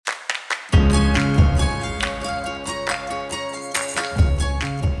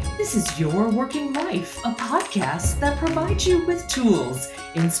This is Your Working Life, a podcast that provides you with tools,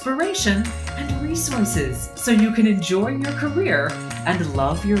 inspiration, and resources so you can enjoy your career and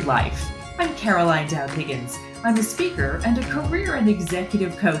love your life. I'm Caroline Dowd-Higgins. I'm a speaker and a career and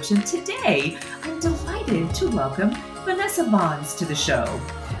executive coach, and today I'm delighted to welcome Vanessa Bonds to the show.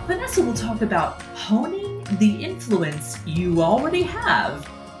 Vanessa will talk about honing the influence you already have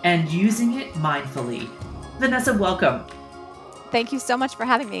and using it mindfully. Vanessa, welcome. Thank you so much for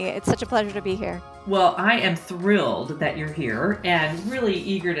having me. It's such a pleasure to be here. Well, I am thrilled that you're here and really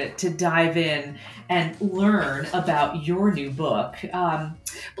eager to dive in and learn about your new book. But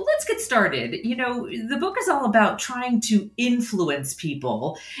let's get started. You know, the book is all about trying to influence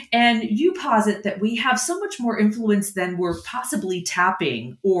people, and you posit that we have so much more influence than we're possibly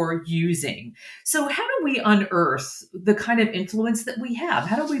tapping or using. So, how do we unearth the kind of influence that we have?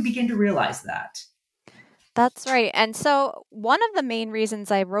 How do we begin to realize that? That's right. And so, one of the main reasons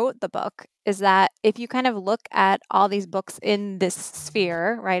I wrote the book is that if you kind of look at all these books in this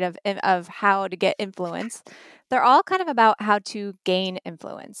sphere, right, of how to get influence, they're all kind of about how to gain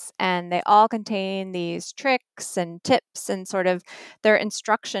influence. And they all contain these tricks and tips and sort of their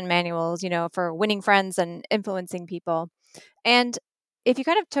instruction manuals, for winning friends and influencing people. And if you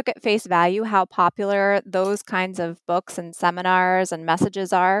kind of took at face value how popular those kinds of books and seminars and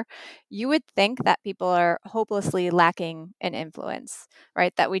messages are, you would think that people are hopelessly lacking in influence,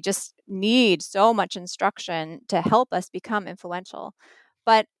 right? That we just need so much instruction to help us become influential.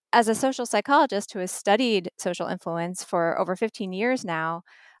 But as a social psychologist who has studied social influence for over 15 years now,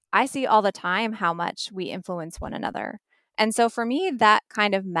 I see all the time how much we influence one another. And so for me, that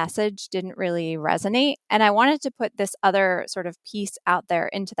kind of message didn't really resonate. And I wanted to put this other sort of piece out there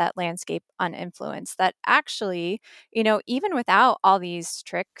into that landscape on influence that actually, even without all these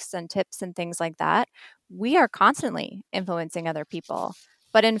tricks and tips and things like that, we are constantly influencing other people.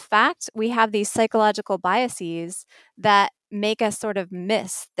 But in fact, we have these psychological biases that make us sort of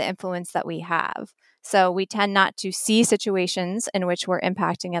miss the influence that we have. So we tend not to see situations in which we're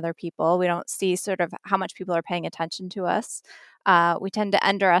impacting other people. We don't see sort of how much people are paying attention to us. We tend to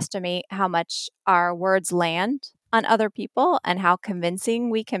underestimate how much our words land on other people and how convincing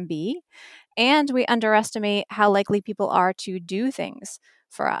we can be. And we underestimate how likely people are to do things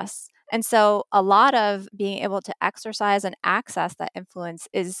for us. And so a lot of being able to exercise and access that influence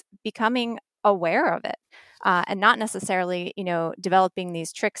is becoming aware of it. And not necessarily, developing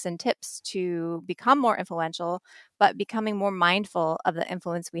these tricks and tips to become more influential, but becoming more mindful of the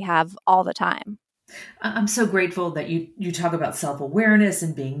influence we have all the time. I'm so grateful that you talk about self-awareness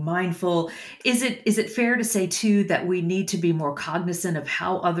and being mindful. Is it fair to say too that we need to be more cognizant of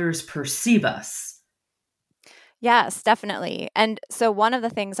how others perceive us? Yes, definitely. And so, one of the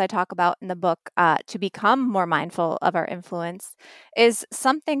things I talk about in the book to become more mindful of our influence is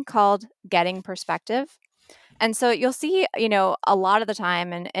something called getting perspective. And so you'll see, a lot of the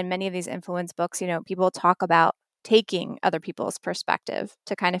time in many of these influence books, people talk about taking other people's perspective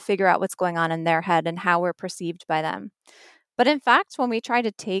to kind of figure out what's going on in their head and how we're perceived by them. But in fact, when we try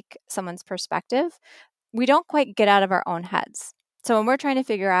to take someone's perspective, we don't quite get out of our own heads. So when we're trying to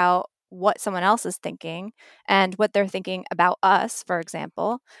figure out what someone else is thinking and what they're thinking about us, for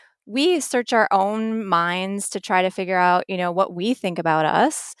example, we search our own minds to try to figure out, what we think about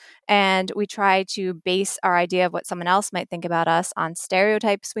us. And we try to base our idea of what someone else might think about us on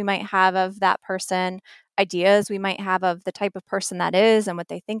stereotypes we might have of that person, ideas we might have of the type of person that is and what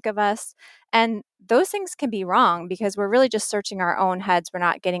they think of us. And those things can be wrong because we're really just searching our own heads. We're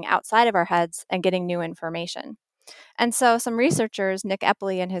not getting outside of our heads and getting new information. And so some researchers, Nick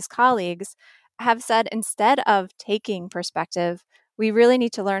Epley and his colleagues, have said instead of taking perspective, we really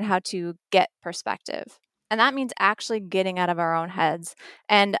need to learn how to get perspective. And that means actually getting out of our own heads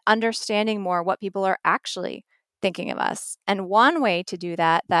and understanding more what people are actually thinking of us. And one way to do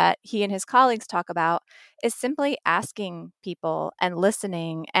that he and his colleagues talk about is simply asking people and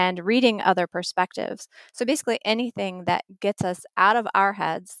listening and reading other perspectives. So basically anything that gets us out of our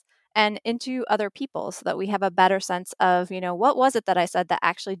heads and into other people so that we have a better sense of, what was it that I said that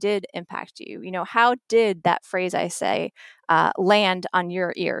actually did impact you? How did that phrase I say land on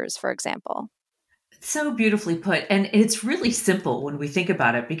your ears, for example? So beautifully put. And it's really simple when we think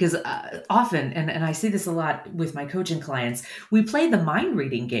about it because often, and I see this a lot with my coaching clients, we play the mind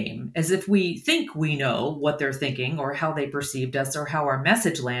reading game as if we think we know what they're thinking or how they perceived us or how our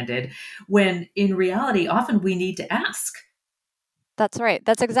message landed, when in reality, often we need to ask. That's right.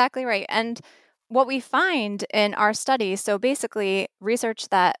 That's exactly right. And what we find in our study, so basically, research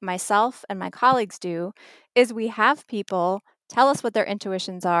that myself and my colleagues do, is we have people tell us what their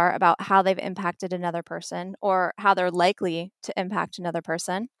intuitions are about how they've impacted another person or how they're likely to impact another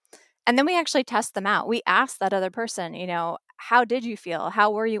person. And then we actually test them out. We ask that other person, how did you feel?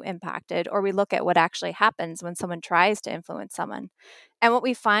 How were you impacted? Or we look at what actually happens when someone tries to influence someone. And what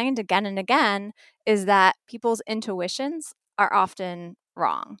we find again and again is that people's intuitions are often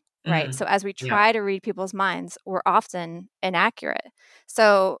wrong, right? So as we Yeah. try to read people's minds, we're often inaccurate.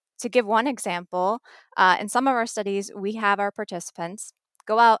 So to give one example, in some of our studies, we have our participants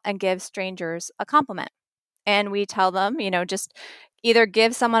go out and give strangers a compliment. And we tell them, just either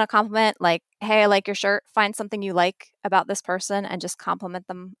give someone a compliment like, hey, I like your shirt, find something you like about this person and just compliment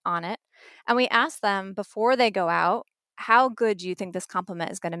them on it. And we ask them before they go out, how good do you think this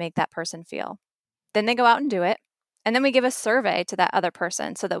compliment is going to make that person feel? Then they go out and do it. And then we give a survey to that other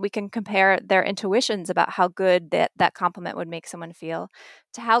person so that we can compare their intuitions about how good that compliment would make someone feel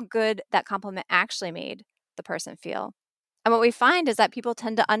to how good that compliment actually made the person feel. And what we find is that people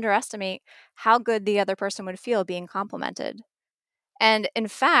tend to underestimate how good the other person would feel being complimented. And in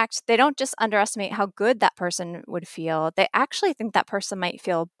fact, they don't just underestimate how good that person would feel, they actually think that person might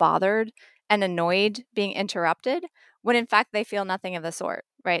feel bothered and annoyed being interrupted, when in fact they feel nothing of the sort,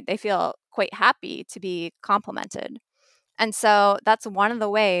 right? They feel quite happy to be complimented. And so that's one of the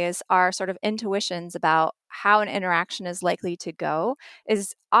ways our sort of intuitions about how an interaction is likely to go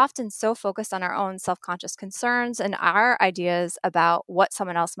is often so focused on our own self-conscious concerns and our ideas about what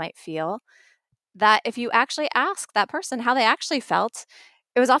someone else might feel, that if you actually ask that person how they actually felt,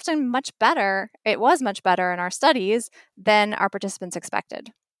 it was often much better. It was much better in our studies than our participants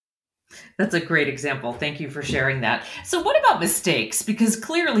expected. That's a great example. Thank you for sharing that. So, what about mistakes? Because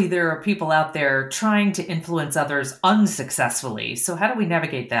clearly there are people out there trying to influence others unsuccessfully. So, how do we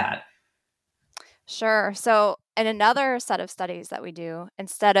navigate that? Sure. So, in another set of studies that we do,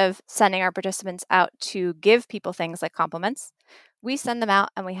 instead of sending our participants out to give people things like compliments, we send them out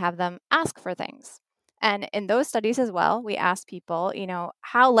and we have them ask for things. And in those studies as well, we ask people,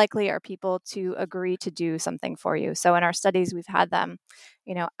 how likely are people to agree to do something for you? So in our studies, we've had them,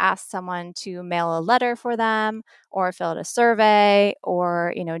 ask someone to mail a letter for them or fill out a survey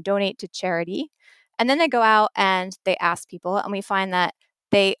or, donate to charity. And then they go out and they ask people, and we find that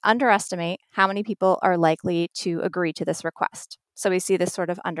they underestimate how many people are likely to agree to this request. So we see this sort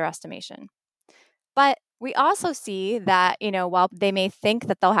of underestimation. But we also see that, while they may think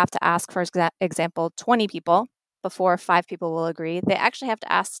that they'll have to ask, for example, 20 people before 5 people will agree, they actually have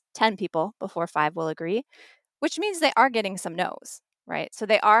to ask 10 people before 5 will agree, which means they are getting some no's, right? So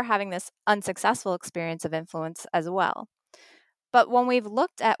they are having this unsuccessful experience of influence as well. But when we've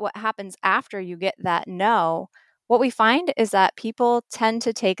looked at what happens after you get that no, what we find is that people tend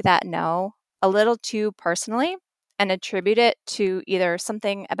to take that no a little too personally and attribute it to either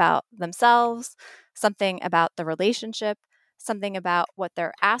something about themselves, something about the relationship, something about what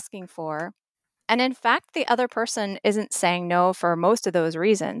they're asking for. And in fact, the other person isn't saying no for most of those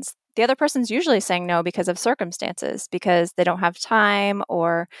reasons. The other person's usually saying no because of circumstances, because they don't have time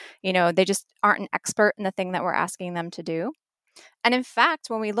or, they just aren't an expert in the thing that we're asking them to do. And in fact,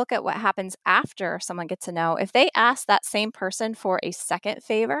 when we look at what happens after someone gets a no, if they ask that same person for a second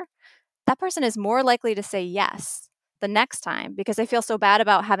favor, that person is more likely to say yes the next time because they feel so bad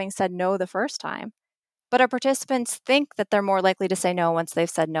about having said no the first time. But our participants think that they're more likely to say no once they've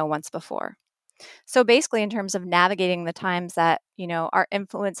said no once before. So basically, in terms of navigating the times that, our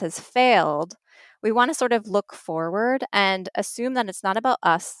influence has failed, we want to sort of look forward and assume that it's not about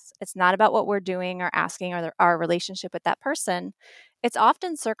us. It's not about what we're doing or asking or our relationship with that person. It's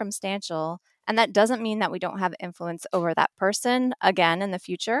often circumstantial. And that doesn't mean that we don't have influence over that person again in the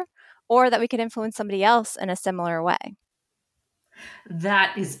future, or that we could influence somebody else in a similar way.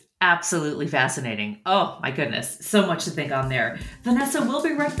 That is absolutely fascinating. Oh, my goodness. So much to think on there. Vanessa, we'll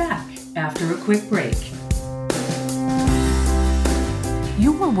be right back after a quick break.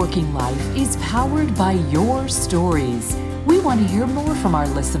 Your working life is powered by your stories. We want to hear more from our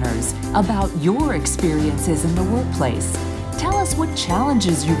listeners about your experiences in the workplace. Tell us what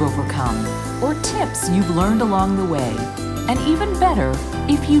challenges you've overcome or tips you've learned along the way. And even better,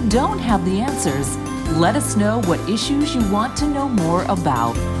 if you don't have the answers, let us know what issues you want to know more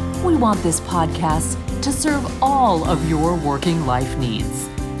about. We want this podcast to serve all of your working life needs.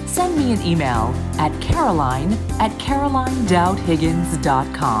 Send me an email at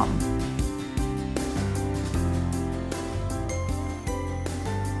caroline@carolinedowdhiggins.com.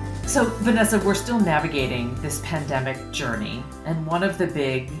 So, Vanessa, we're still navigating this pandemic journey, and one of the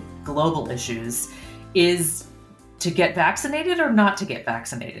big global issues is to get vaccinated or not to get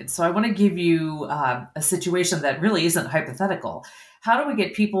vaccinated. So I want to give you a situation that really isn't hypothetical. how do we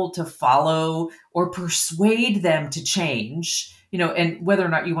get people to follow or persuade them to change? And whether or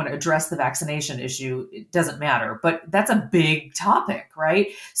not you want to address the vaccination issue, it doesn't matter, but that's a big topic, right?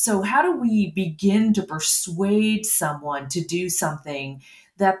 So how do we begin to persuade someone to do something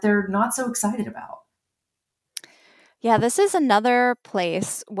that they're not so excited about? Yeah, this is another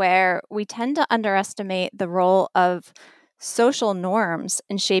place where we tend to underestimate the role of social norms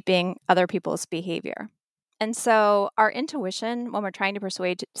in shaping other people's behavior. And so, our intuition when we're trying to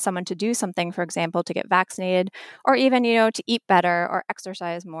persuade someone to do something, for example, to get vaccinated, or even, to eat better or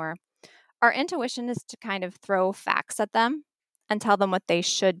exercise more, our intuition is to kind of throw facts at them and tell them what they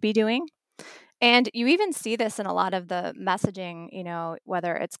should be doing. And you even see this in a lot of the messaging,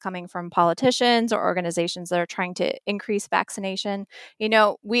 whether it's coming from politicians or organizations that are trying to increase vaccination.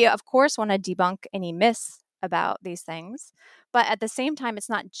 We, of course, want to debunk any myths about these things. But at the same time, it's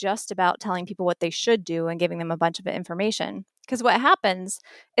not just about telling people what they should do and giving them a bunch of information. Because what happens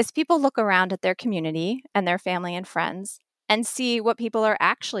is people look around at their community and their family and friends and see what people are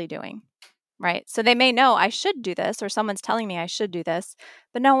actually doing, right? So they may know I should do this, or someone's telling me I should do this,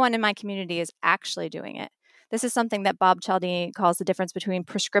 but no one in my community is actually doing it. This is something that Bob Cialdini calls the difference between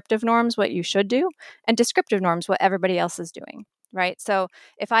prescriptive norms, what you should do, and descriptive norms, what everybody else is doing, right? So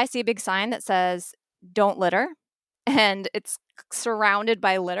if I see a big sign that says, don't litter, and it's surrounded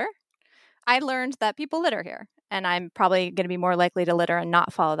by litter, I learned that people litter here, and I'm probably going to be more likely to litter and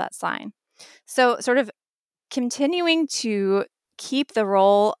not follow that sign. So, sort of continuing to keep the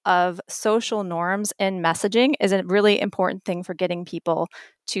role of social norms in messaging is a really important thing for getting people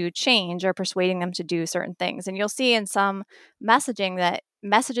to change or persuading them to do certain things. And you'll see in some messaging that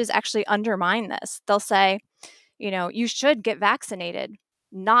messages actually undermine this. They'll say, you should get vaccinated.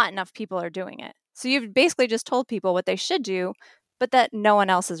 Not enough people are doing it. So you've basically just told people what they should do, but that no one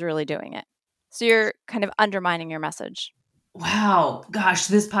else is really doing it. So you're kind of undermining your message. Wow, gosh,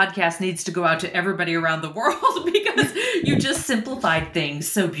 this podcast needs to go out to everybody around the world because you just simplified things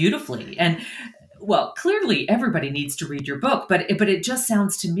so beautifully. And well, clearly everybody needs to read your book, but it just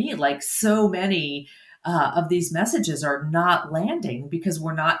sounds to me like so many of these messages are not landing because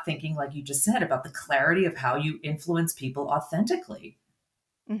we're not thinking, like you just said, about the clarity of how you influence people authentically.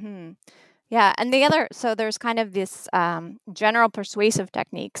 Mm-hmm. Yeah, and so there's kind of this general persuasive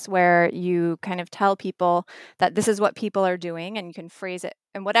techniques where you kind of tell people that this is what people are doing, and you can phrase it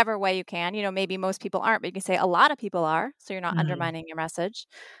in whatever way you can. Maybe most people aren't, but you can say a lot of people are, so you're not Mm. undermining your message.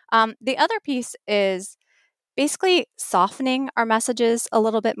 The other piece is basically softening our messages a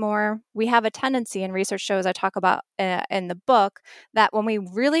little bit more. We have a tendency, and research shows I talk about in the book, that when we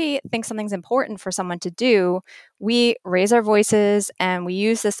really think something's important for someone to do, we raise our voices and we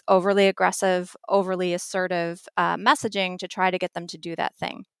use this overly aggressive, overly assertive messaging to try to get them to do that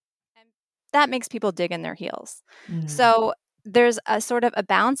thing. And that makes people dig in their heels. Mm. So there's a sort of a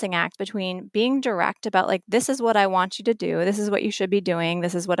balancing act between being direct about, like, this is what I want you to do, this is what you should be doing,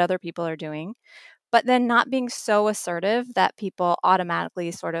 this is what other people are doing, but then not being so assertive that people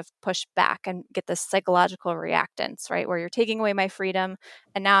automatically sort of push back and get this psychological reactance, right? Where you're taking away my freedom,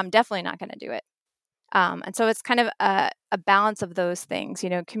 and now I'm definitely not going to do it. And so it's kind of a balance of those things,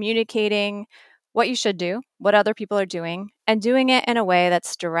 communicating what you should do, what other people are doing, and doing it in a way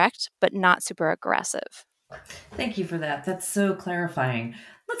that's direct, but not super aggressive. Thank you for that. That's so clarifying.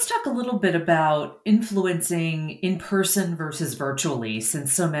 Let's talk a little bit about influencing in person versus virtually,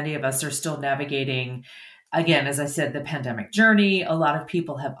 since so many of us are still navigating, again, as I said, the pandemic journey. A lot of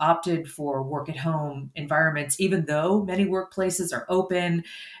people have opted for work at home environments, even though many workplaces are open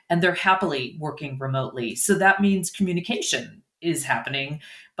and they're happily working remotely. So that means communication is happening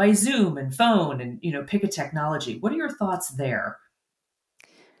by Zoom and phone and, pick a technology. What are your thoughts there?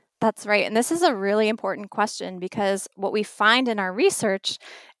 That's right. And this is a really important question because what we find in our research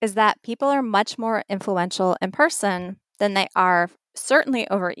is that people are much more influential in person than they are certainly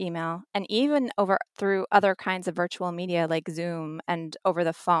over email and even over through other kinds of virtual media like Zoom and over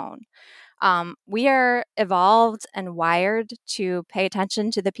the phone. We are evolved and wired to pay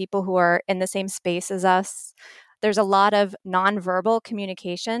attention to the people who are in the same space as us. There's a lot of nonverbal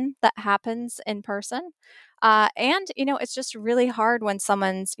communication that happens in person. And it's just really hard when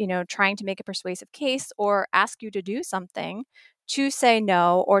someone's, trying to make a persuasive case or ask you to do something to say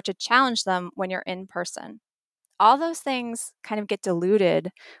no or to challenge them when you're in person. All those things kind of get diluted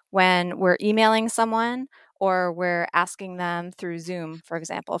when we're emailing someone or we're asking them through Zoom, for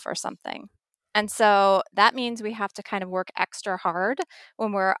example, for something. And so that means we have to kind of work extra hard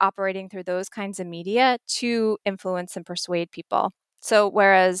when we're operating through those kinds of media to influence and persuade people. So,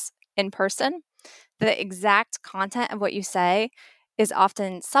 whereas in person, the exact content of what you say is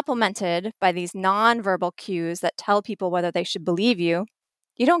often supplemented by these nonverbal cues that tell people whether they should believe you,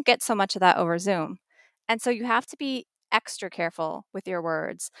 you don't get so much of that over Zoom. And so you have to be extra careful with your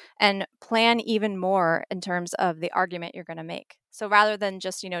words and plan even more in terms of the argument you're going to make. So rather than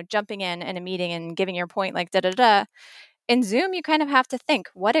just, jumping in a meeting and giving your point like da da da, in Zoom, you kind of have to think,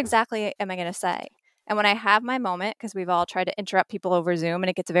 what exactly am I going to say? And when I have my moment, because we've all tried to interrupt people over Zoom and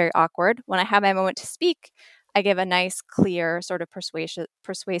it gets very awkward, when I have my moment to speak, I give a nice, clear, sort of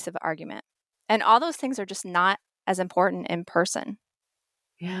persuasive argument. And all those things are just not as important in person.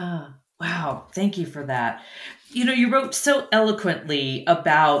 Yeah. Wow. Thank you for that. You wrote so eloquently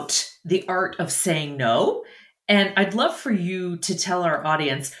about the art of saying no. And I'd love for you to tell our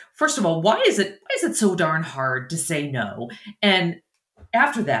audience, first of all, why is it so darn hard to say no? And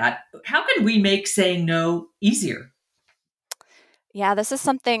after that, how can we make saying no easier? Yeah, this is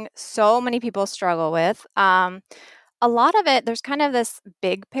something so many people struggle with. A lot of it, there's kind of this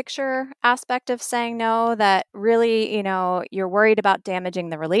big picture aspect of saying no that really, you're worried about damaging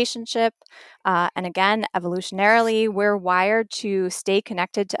the relationship. And again, evolutionarily, we're wired to stay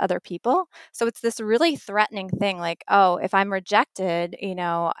connected to other people. So it's this really threatening thing like, oh, if I'm rejected,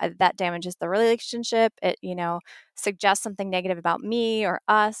 that damages the relationship. It, suggests something negative about me or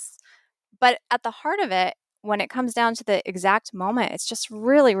us. But at the heart of it, when it comes down to the exact moment, it's just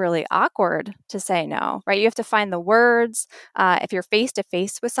really, really awkward to say no, right? You have to find the words. If you're face to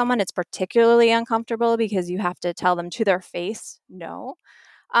face with someone, it's particularly uncomfortable because you have to tell them to their face no.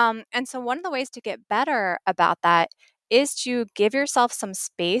 And so, one of the ways to get better about that is to give yourself some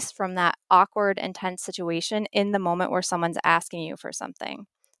space from that awkward, intense situation in the moment where someone's asking you for something.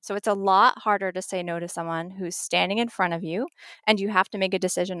 So, it's a lot harder to say no to someone who's standing in front of you and you have to make a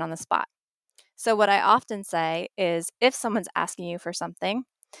decision on the spot. So, what I often say is if someone's asking you for something,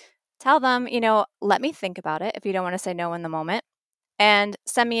 tell them, let me think about it if you don't want to say no in the moment, and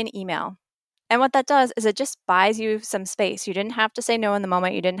send me an email. And what that does is it just buys you some space. You didn't have to say no in the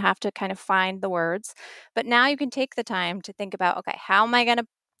moment. You didn't have to kind of find the words. But now you can take the time to think about, okay, how am I going to,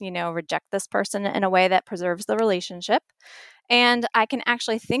 reject this person in a way that preserves the relationship? And I can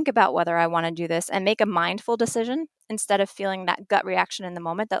actually think about whether I want to do this and make a mindful decision instead of feeling that gut reaction in the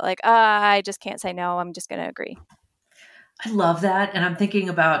moment that, like, I just can't say no. I'm just going to agree. I love that. And I'm thinking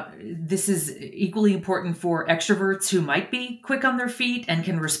about this is equally important for extroverts who might be quick on their feet and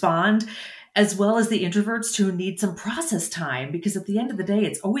can respond, as well as the introverts who need some process time. Because at the end of the day,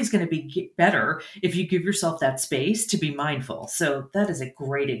 it's always going to be better if you give yourself that space to be mindful. So that is a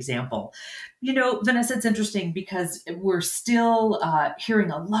great example. Vanessa, it's interesting because we're still hearing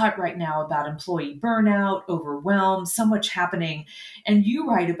a lot right now about employee burnout, overwhelm, so much happening. And you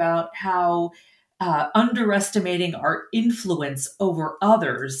write about how underestimating our influence over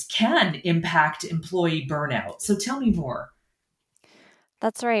others can impact employee burnout. So tell me more.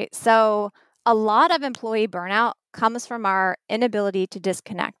 That's right. So, a lot of employee burnout comes from our inability to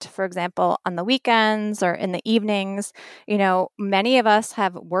disconnect. For example, on the weekends or in the evenings, many of us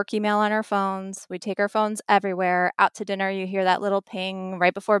have work email on our phones. We take our phones everywhere. Out to dinner, you hear that little ping.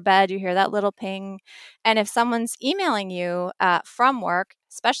 Right before bed, you hear that little ping. And if someone's emailing you from work,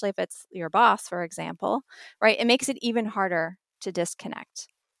 especially if it's your boss, for example, right, it makes it even harder to disconnect.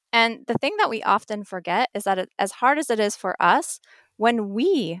 And the thing that we often forget is that as hard as it is for us, when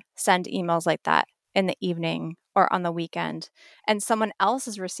we send emails like that in the evening or on the weekend and someone else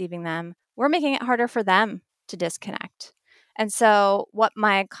is receiving them, we're making it harder for them to disconnect. And so, what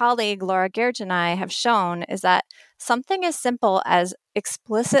my colleague Laura Gerge and I have shown is that something as simple as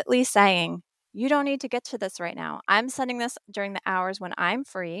explicitly saying, you don't need to get to this right now. I'm sending this during the hours when I'm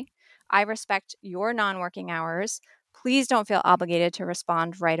free. I respect your non working hours. Please don't feel obligated to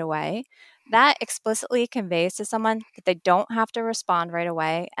respond right away. That explicitly conveys to someone that they don't have to respond right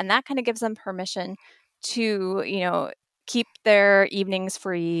away. And that kind of gives them permission to, keep their evenings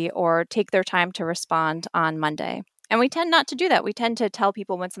free or take their time to respond on Monday. And we tend not to do that. We tend to tell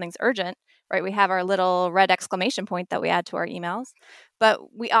people when something's urgent, right? We have our little red exclamation point that we add to our emails,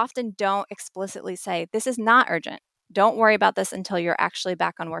 but we often don't explicitly say, this is not urgent. Don't worry about this until you're actually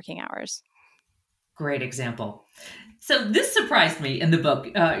back on working hours. Great example. So this surprised me in the book.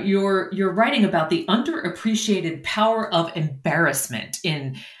 You're writing about the underappreciated power of embarrassment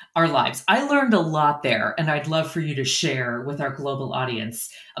in our lives. I learned a lot there, and I'd love for you to share with our global audience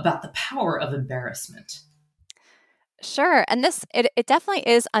about the power of embarrassment. Sure. And it definitely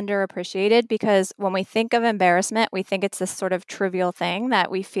is underappreciated because when we think of embarrassment, we think it's this sort of trivial thing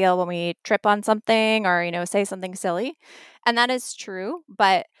that we feel when we trip on something or, say something silly. And that is true.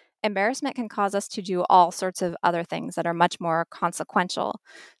 But embarrassment can cause us to do all sorts of other things that are much more consequential.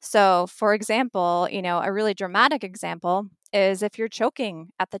 So, for example, a really dramatic example is if you're choking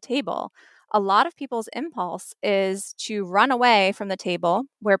at the table. A lot of people's impulse is to run away from the table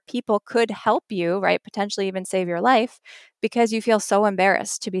where people could help you, right? Potentially even save your life because you feel so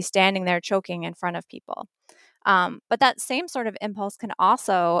embarrassed to be standing there choking in front of people. But that same sort of impulse can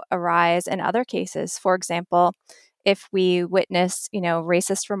also arise in other cases. For example, if we witness,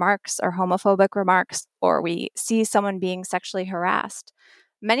 racist remarks or homophobic remarks, or we see someone being sexually harassed.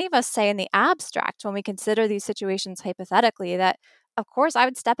 Many of us say in the abstract, when we consider these situations hypothetically, that of course I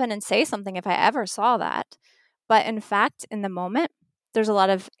would step in and say something if I ever saw that. But in fact, in the moment, there's a lot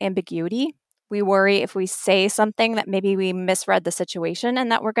of ambiguity. We worry if we say something that maybe we misread the situation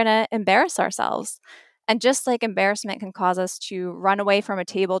and that we're going to embarrass ourselves. And just like embarrassment can cause us to run away from a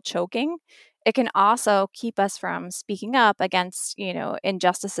table choking, it can also keep us from speaking up against,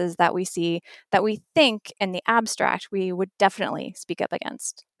 injustices that we see that we think in the abstract we would definitely speak up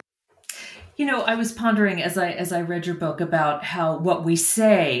against. I was pondering as I read your book about how what we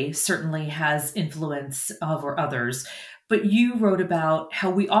say certainly has influence over others, but you wrote about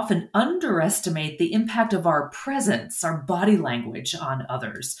how we often underestimate the impact of our presence, our body language on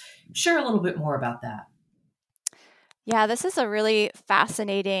others. Share a little bit more about that. Yeah, this is a really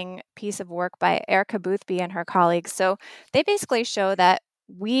fascinating piece of work by Erica Boothby and her colleagues. So they basically show that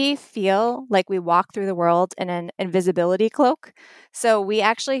we feel like we walk through the world in an invisibility cloak. So we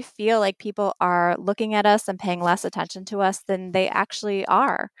actually feel like people are looking at us and paying less attention to us than they actually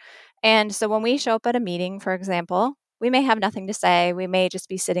are. And so when we show up at a meeting, for example, we may have nothing to say. We may just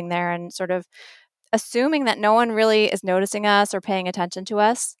be sitting there and sort of assuming that no one really is noticing us or paying attention to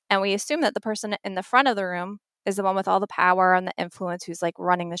us. And we assume that the person in the front of the room is the one with all the power and the influence who's like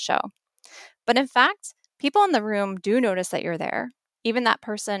running the show. But in fact, people in the room do notice that you're there, even that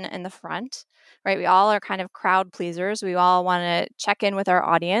person in the front, right? We all are kind of crowd pleasers. We all want to check in with our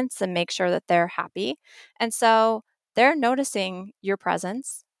audience and make sure that they're happy. And so they're noticing your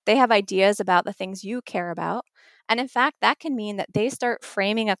presence. They have ideas about the things you care about. And in fact, that can mean that they start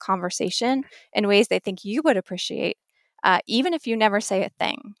framing a conversation in ways they think you would appreciate, even if you never say a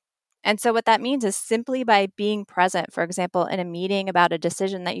thing. And so what that means is simply by being present, for example, in a meeting about a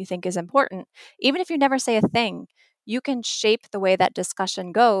decision that you think is important, even if you never say a thing, you can shape the way that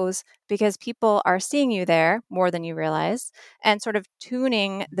discussion goes because people are seeing you there more than you realize and sort of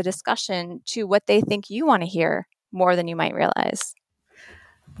tuning the discussion to what they think you want to hear more than you might realize.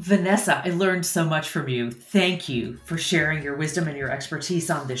 Vanessa, I learned so much from you. Thank you for sharing your wisdom and your expertise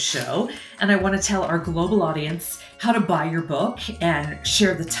on this show. And I want to tell our global audience how to buy your book and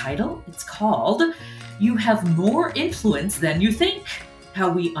share the title. It's called You Have More Influence Than You Think: How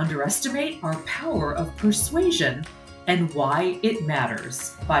We Underestimate Our Power of Persuasion and Why It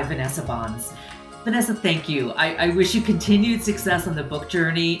Matters by Vanessa Bohns. Vanessa, thank you. I wish you continued success on the book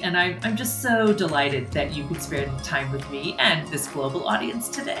journey, and I'm just so delighted that you could spend time with me and this global audience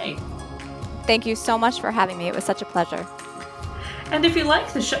today. Thank you so much for having me. It was such a pleasure. And if you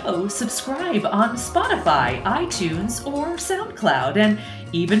like the show, subscribe on Spotify, iTunes, or SoundCloud. And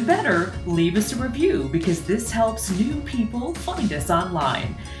even better, leave us a review because this helps new people find us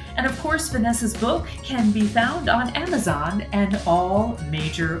online. And of course, Vanessa's book can be found on Amazon and all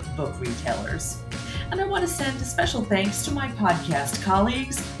major book retailers. And I want to send a special thanks to my podcast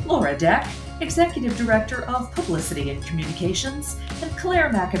colleagues, Laura Deck, Executive Director of Publicity and Communications, and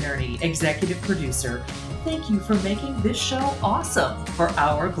Claire McInerney, Executive Producer. Thank you for making this show awesome for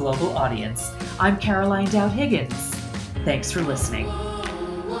our global audience. I'm Caroline Dowd Higgins. Thanks for listening.